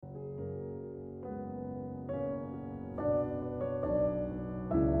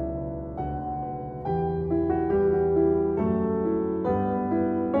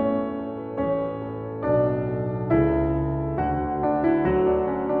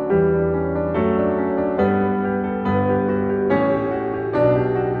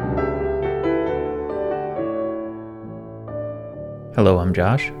Hello, I'm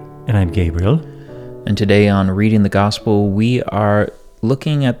Josh. And I'm Gabriel. And today on Reading the Gospel, we are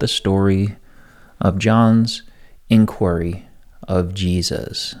looking at the story of John's inquiry of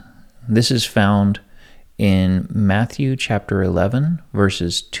Jesus. This is found in Matthew chapter 11,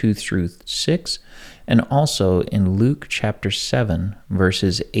 verses 2 through 6, and also in Luke chapter 7,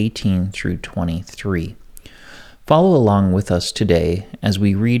 verses 18 through 23. Follow along with us today as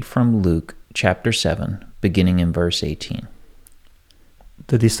we read from Luke chapter 7, beginning in verse 18.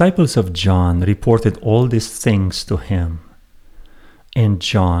 The disciples of John reported all these things to him. And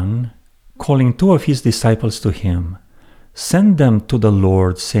John, calling two of his disciples to him, sent them to the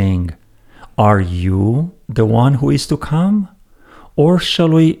Lord, saying, "Are you the one who is to come, or shall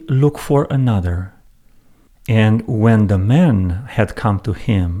we look for another?" And when the men had come to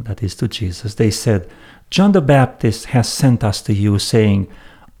him, that is to Jesus, they said, "John the Baptist has sent us to you, saying,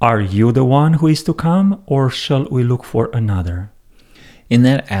 'Are you the one who is to come, or shall we look for another?'" In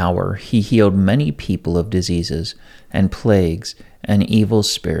that hour he healed many people of diseases and plagues and evil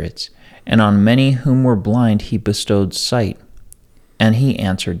spirits, and on many whom were blind he bestowed sight. And he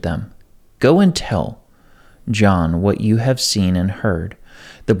answered them, "Go and tell John what you have seen and heard.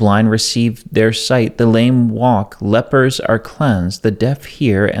 The blind receive their sight, the lame walk, lepers are cleansed, the deaf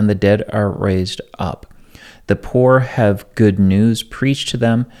hear, and the dead are raised up. The poor have good news preached to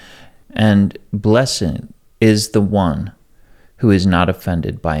them, and blessed is the one who is not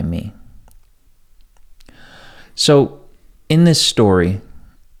offended by me." So, in this story,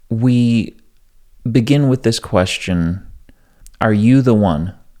 we begin with this question, are you the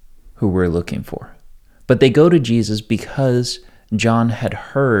one who we're looking for? But they go to Jesus because John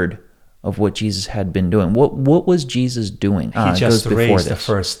had heard of what Jesus had been doing. What was Jesus doing? He just raised the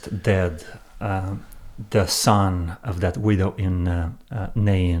first dead, the son of that widow in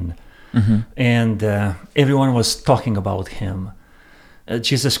Nain. Mm-hmm. And everyone was talking about him.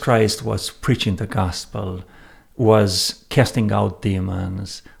 Jesus Christ was preaching the gospel, was casting out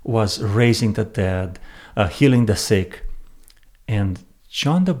demons, was raising the dead, healing the sick. And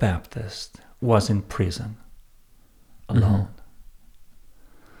John the Baptist was in prison alone.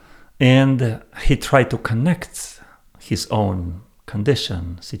 Mm-hmm. And he tried to connect his own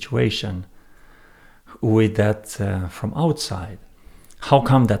condition, situation, with that from outside. How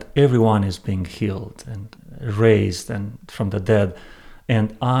come that everyone is being healed and raised and from the dead,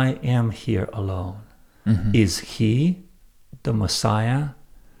 and I am here alone? Mm-hmm. Is he the Messiah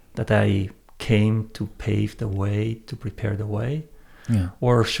that I came to pave the way, to prepare the way? Yeah.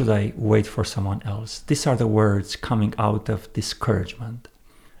 Or should I wait for someone else? These are the words coming out of discouragement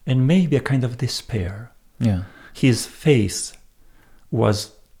and maybe a kind of despair. Yeah. His faith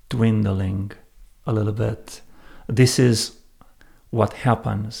was dwindling a little bit. This is what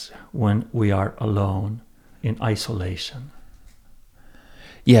happens when we are alone in isolation.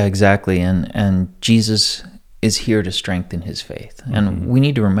 Yeah, exactly. And Jesus is here to strengthen his faith. Mm-hmm. And we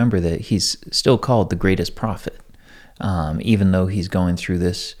need to remember that he's still called the greatest prophet, even though he's going through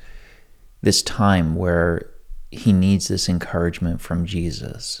this time where he needs this encouragement from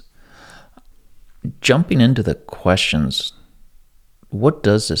Jesus. Jumping into the questions, what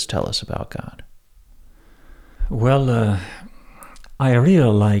does this tell us about God? Well, I really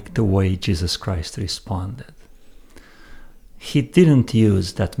like the way Jesus Christ responded. He didn't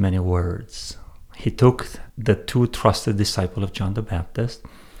use that many words. He took the two trusted disciples of John the Baptist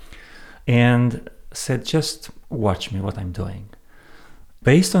and said, "Just watch me what I'm doing."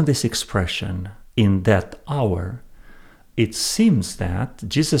 Based on this expression, in that hour, it seems that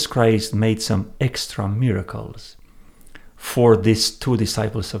Jesus Christ made some extra miracles for these two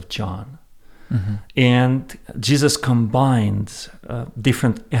disciples of John. Mm-hmm. And Jesus combined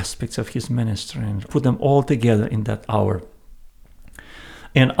different aspects of his ministry and put them all together in that hour.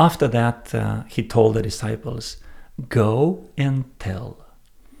 And after that, he told the disciples, "Go and tell."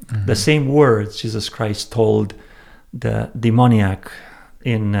 Mm-hmm. The same words Jesus Christ told the demoniac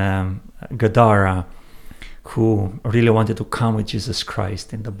in Gadara, who really wanted to come with Jesus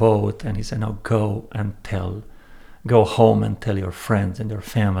Christ in the boat. And he said, "Now go and tell. Go home and tell your friends and your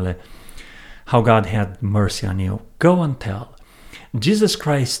family how God had mercy on you. Go and tell." Jesus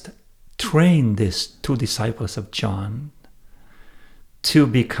Christ trained these two disciples of John to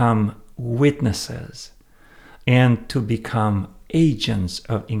become witnesses and to become agents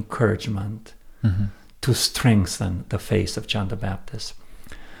of encouragement, mm-hmm. to strengthen the faith of John the Baptist.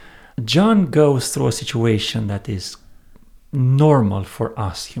 John goes through a situation that is normal for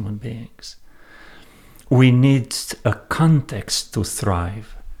us human beings. We need a context to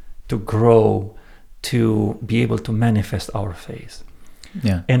thrive, to grow, to be able to manifest our faith.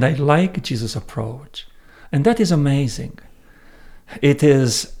 Yeah. And I like Jesus' approach. And that is amazing. It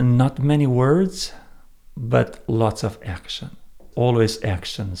is not many words, but lots of action. Always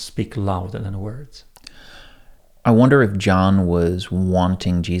actions speak louder than words. I wonder if John was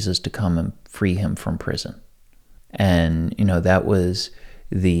wanting Jesus to come and free him from prison. And, that was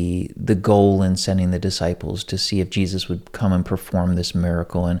the goal in sending the disciples, to see if Jesus would come and perform this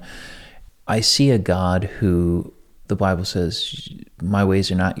miracle. And I see a God who, the Bible says, my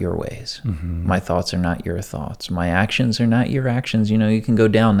ways are not your ways. Mm-hmm. My thoughts are not your thoughts. My actions are not your actions. You can go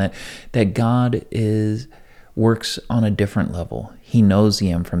down that God works on a different level. He knows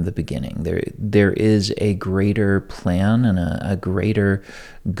the end from the beginning. There is a greater plan and a greater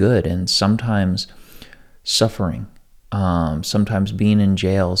good, and sometimes suffering, sometimes being in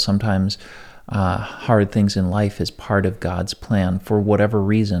jail, sometimes hard things in life is part of God's plan for whatever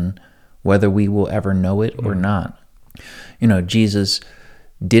reason, whether we will ever know it or not. Jesus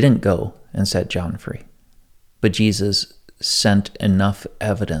didn't go and set John free, but Jesus sent enough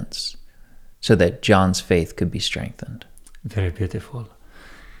evidence so that John's faith could be strengthened. Very beautiful.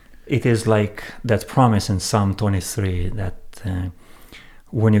 It is like that promise in Psalm 23 that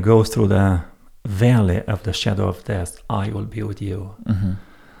when you go through the valley of the shadow of death, I will be with you. Mm-hmm.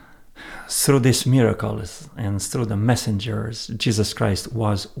 Through these miracles and through the messengers, Jesus Christ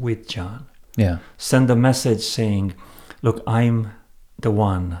was with John. Yeah. Send a message saying, look, I'm the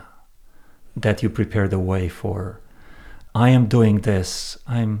one that you prepared the way for. I am doing this.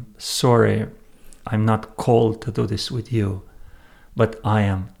 I'm sorry. I'm not called to do this with you, but I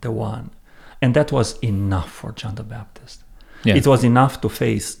am the one. And that was enough for John the Baptist. Yeah. It was enough to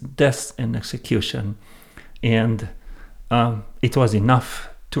face death and execution. And it was enough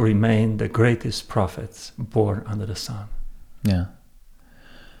to remain the greatest prophets born under the sun. Yeah.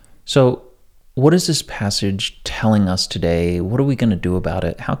 So what is this passage telling us today? What are we going to do about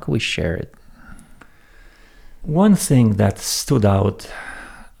it? How can we share it? One thing that stood out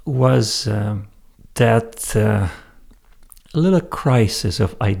was that little crisis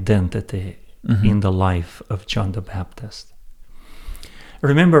of identity in the life of John the Baptist.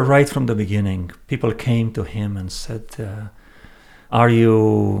 Remember, right from the beginning, people came to him and said, are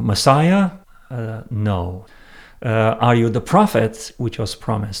you Messiah? No. Are you the prophet, which was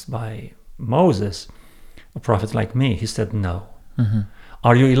promised by Moses, a prophet like me? He said, no. Mm-hmm.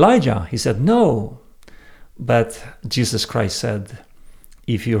 Are you Elijah? He said, no. But Jesus Christ said,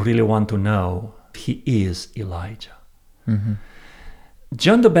 if you really want to know, he is Elijah. Mm-hmm.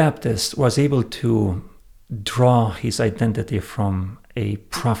 John the Baptist was able to draw his identity from a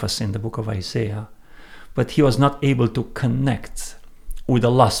prophecy in the book of Isaiah, but he was not able to connect with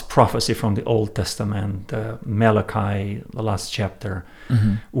the last prophecy from the Old Testament, Malachi, the last chapter,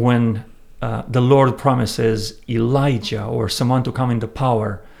 when the Lord promises Elijah or someone to come in the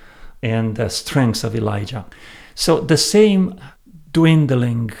power and the strength of Elijah. So the same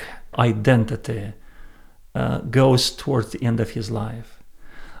dwindling identity goes towards the end of his life.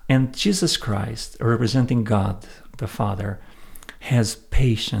 And Jesus Christ, representing God the Father, has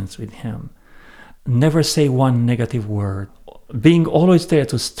patience with him. Never say one negative word, being always there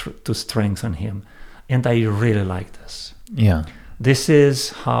to strengthen him. And I really like this. Yeah. This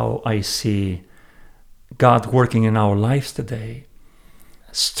is how I see God working in our lives today.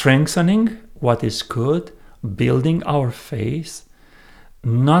 Strengthening what is good, building our faith,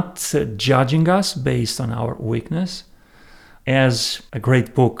 not judging us based on our weakness. As a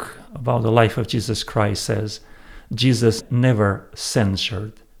great book about the life of Jesus Christ says, Jesus never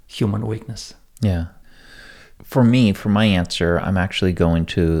censored human weakness. Yeah. For me, for my answer, I'm actually going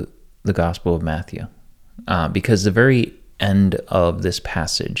to the Gospel of Matthew. Because the very end of this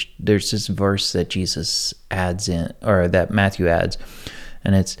passage, there's this verse that Jesus adds in, or that Matthew adds,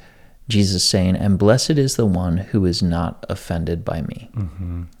 and it's Jesus saying, and blessed is the one who is not offended by me.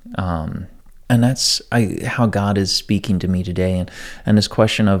 Mm-hmm. And that's how God is speaking to me today. And this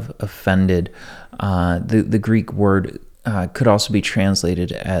question of offended, the Greek word could also be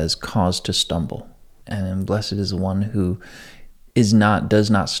translated as cause to stumble. And blessed is the one who does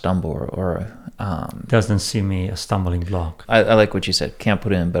not stumble or doesn't see me a stumbling block. I like what you said. Can't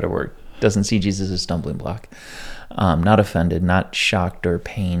put it in a better word. Doesn't see Jesus as a stumbling block. Not offended, not shocked or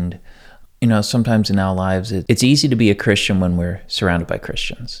pained. Sometimes in our lives, it's easy to be a Christian when we're surrounded by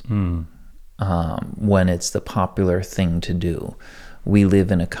Christians. When it's the popular thing to do. We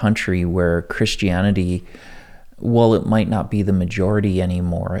live in a country where Christianity, while it might not be the majority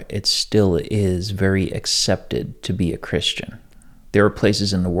anymore, it still is very accepted to be a Christian. There are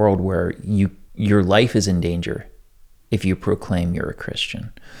places in the world where your life is in danger if you proclaim you're a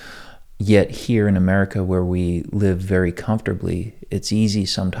Christian. Yet here in America, where we live very comfortably, it's easy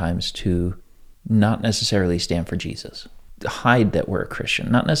sometimes to not necessarily stand for Jesus. hide that we're a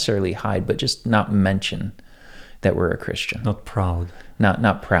Christian. Not necessarily hide, but just not mention that we're a Christian. Not proud.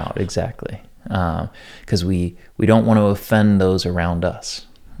 Not proud, exactly. Because we don't want to offend those around us.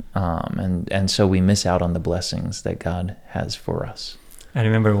 And so we miss out on the blessings that God has for us. I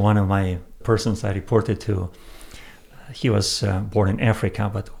remember one of my persons I reported to, he was born in Africa,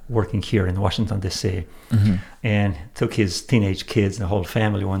 but working here in Washington, D.C. Mm-hmm. And took his teenage kids, the whole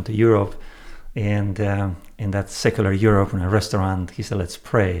family went to Europe. And in that secular Europe, in a restaurant, he said, let's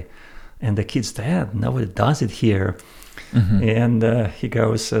pray. And the kids, Dad, nobody does it here. Mm-hmm. And he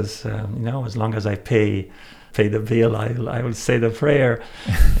goes, says, as long as I pay the bill, I will say the prayer.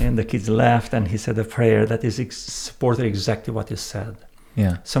 And the kids laughed, and he said the prayer that is supported exactly what you said.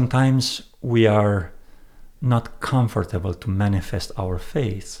 Yeah. Sometimes we are not comfortable to manifest our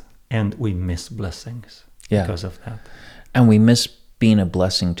faith, and we miss blessings because of that. And we miss being a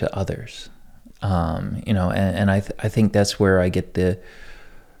blessing to others. And I think that's where I get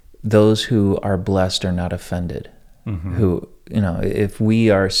those who are blessed are not offended. Mm-hmm. Who, if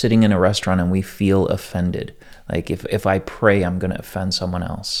we are sitting in a restaurant and we feel offended, like if I pray I'm going to offend someone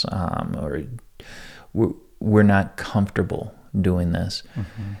else, or we're not comfortable doing this,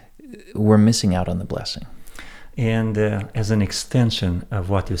 mm-hmm. we're missing out on the blessing. And as an extension of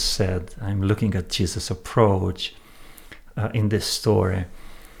what you said, I'm looking at Jesus' approach in this story.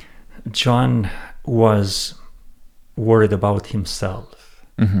 John was worried about himself.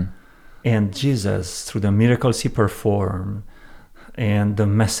 Mm-hmm. And Jesus, through the miracles he performed and the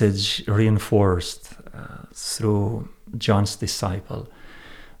message reinforced through John's disciple,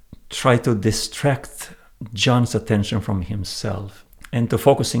 tried to distract John's attention from himself and to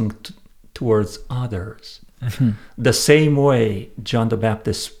focusing towards others. Mm-hmm. The same way John the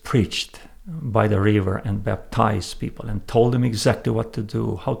Baptist preached by the river and baptized people and told them exactly what to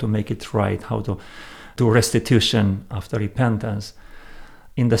do, how to make it right, how to do restitution after repentance.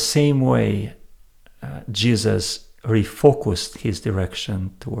 In the same way, Jesus refocused his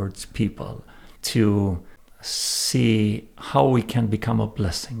direction towards people to see how we can become a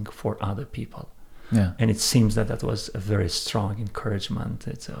blessing for other people. Yeah. And it seems that was a very strong encouragement.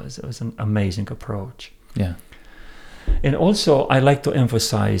 It was an amazing approach. Yeah. And also, I like to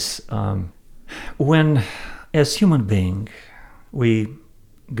emphasize when, as human being, we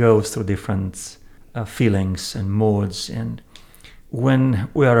go through different feelings and moods, and when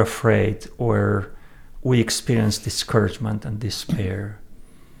we are afraid or we experience discouragement and despair,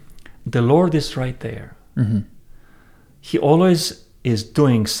 the Lord is right there. Mm-hmm. He always is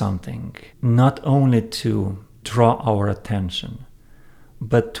doing something, not only to draw our attention,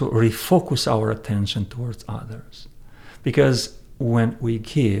 but to refocus our attention towards others. Because when we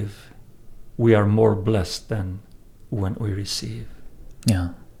give, we are more blessed than when we receive. Yeah.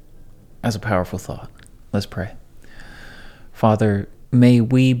 That's a powerful thought. Let's pray. Father, may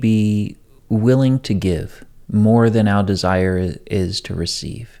we be willing to give more than our desire is to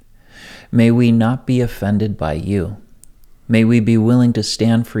receive. May we not be offended by you. May we be willing to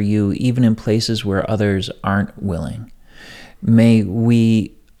stand for you even in places where others aren't willing. May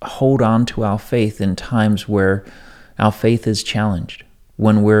we hold on to our faith in times where our faith is challenged,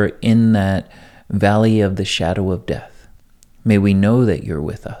 when we're in that valley of the shadow of death. May we know that you're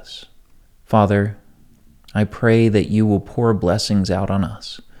with us. Father, I pray that you will pour blessings out on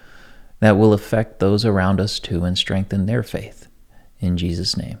us that will affect those around us too and strengthen their faith. In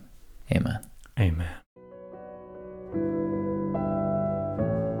Jesus' name, amen. Amen.